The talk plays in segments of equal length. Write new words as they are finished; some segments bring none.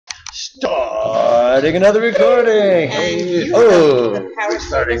Starting another recording. And you the power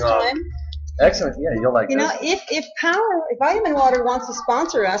starting off. time. Excellent. Yeah, you'll like You know, this. if Vitamin Water wants to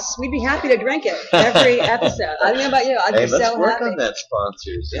sponsor us, we'd be happy to drink it every episode. I don't know about you. I'd be so happy. Let's work on that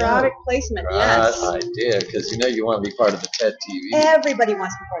sponsors. Product placement, yes. idea, because you want to be part of the TedTV. Everybody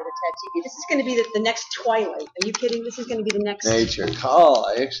wants to be part of the TedTV. This is going to be the next Twilight. Are you kidding? This is going to be the next Nature call.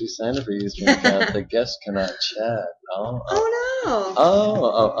 I actually signed up for you to drink out. The guests cannot chat. Oh no.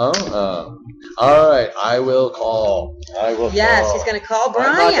 All right, I will call. Yes, he's going to call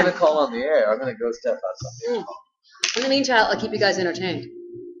Brian. I'm not going to call on the air. I'm going to go step outside. In the meantime, I'll keep you guys entertained.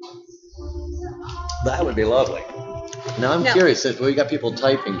 That would be lovely. Now I'm curious if we got people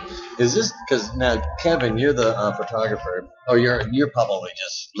typing. Is this because now, Kevin, you're the photographer, or you're probably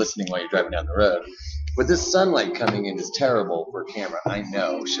just listening while you're driving down the road. With this sunlight coming in is terrible for camera. I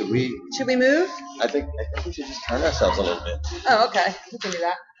know. Should we move? I think we should just turn ourselves a little bit. Oh, okay. We can do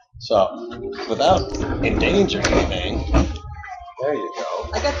that. So, without endangering anything, there you go.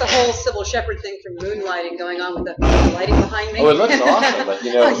 I got the whole Sybil Shepherd thing from moonlighting going on with the lighting behind me. Oh, it looks awesome, but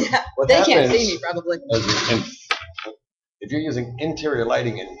what they happens, can't see me probably. If you're using interior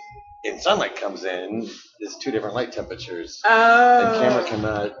lighting and sunlight comes in, there's two different light temperatures. Oh. And camera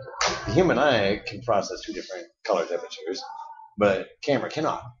cannot. The human eye can process two different color temperatures, but camera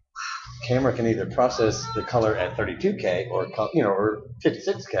cannot. Camera can either process the color at 32K or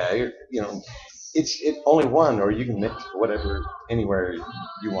 56K. It's only one, or you can mix whatever anywhere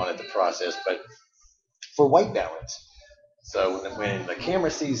you want it to process, but for white balance. So when the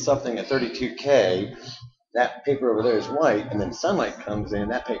camera sees something at 32K, that paper over there is white, and then sunlight comes in,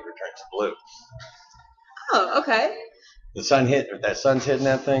 that paper turns blue. Oh, okay. The sun's hitting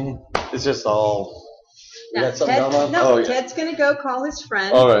that thing. It's just all. You got something going on? No, Ted's going to go call his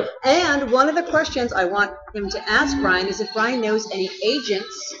friend. All right. And one of the questions I want him to ask Brian is if Brian knows any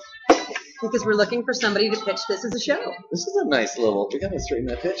agents, because we're looking for somebody to pitch this as a show. This is a nice little. We got to straighten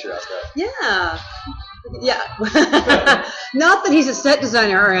that picture out there. Yeah. Not that he's a set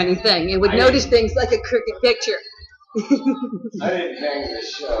designer or anything. He would notice things like a crooked picture. I didn't hang the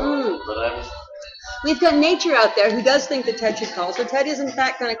show, but I'm. We've got Nature out there who does think that Ted should call, so Ted is in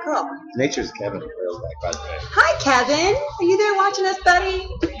fact going to call. Nature's Kevin Railsback, by the way. Hi, Kevin. Are you there watching us, buddy?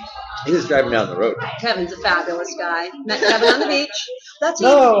 He's just driving down the road. Kevin's a fabulous guy. Met Kevin on the beach. That's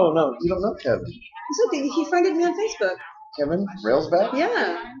No, you don't know Kevin. He friended me on Facebook. Kevin Railsback?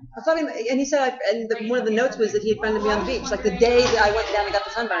 Yeah. I thought and he said, one of the notes was that he had friended me on the beach, like the day that I went down and got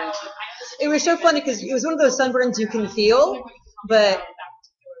the sunburn. It was so funny because it was one of those sunburns you can feel, but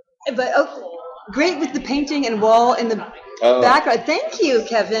great with the painting and wall in the background. Thank you,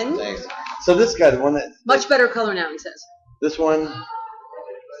 Kevin. Thanks. So this guy, the one that much better color now, he says. This one.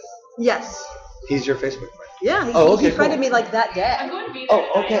 Yes. He's your Facebook friend. Yeah. He friended me like that day.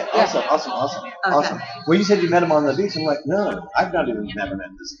 Oh, okay. Awesome. Well, you said you met him on the beach. I'm like, no, I've not even never met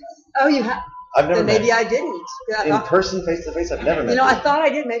this guy. Oh, you have. I've never. Then maybe I didn't. In person, face to face, I've never met. I thought I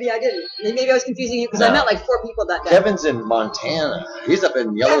did. Maybe I didn't. Maybe I was confusing you because I met like 4 people that day. Kevin's in Montana. He's up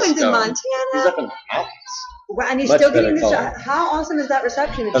in Yellowstone. Kevin's in Montana. He's up in the mountains. Wow, and he's still getting this. How awesome is that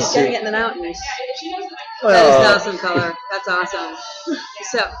reception if he's getting it in the mountains? Well, that is awesome color. That's awesome.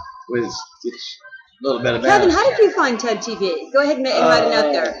 So. With a little bit of Kevin, how did you find TedTV? Go ahead and write a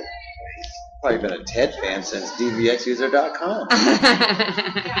note there. Probably been a TED fan since dvxuser.com.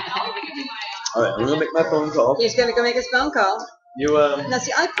 All right, I'm gonna make my phone call. He's gonna go make his phone call. Now,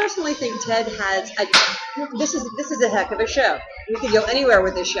 see, I personally think Ted has. This is a heck of a show. We could go anywhere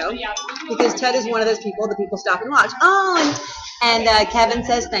with this show because Ted is one of those people that people stop and watch. Oh, and Kevin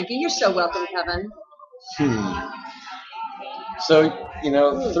says thank you. You're so welcome, Kevin. So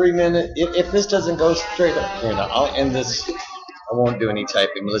 3 minutes. If this doesn't go straight up, I'll end this. I won't do any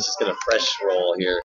typing. Let's just get a fresh roll here.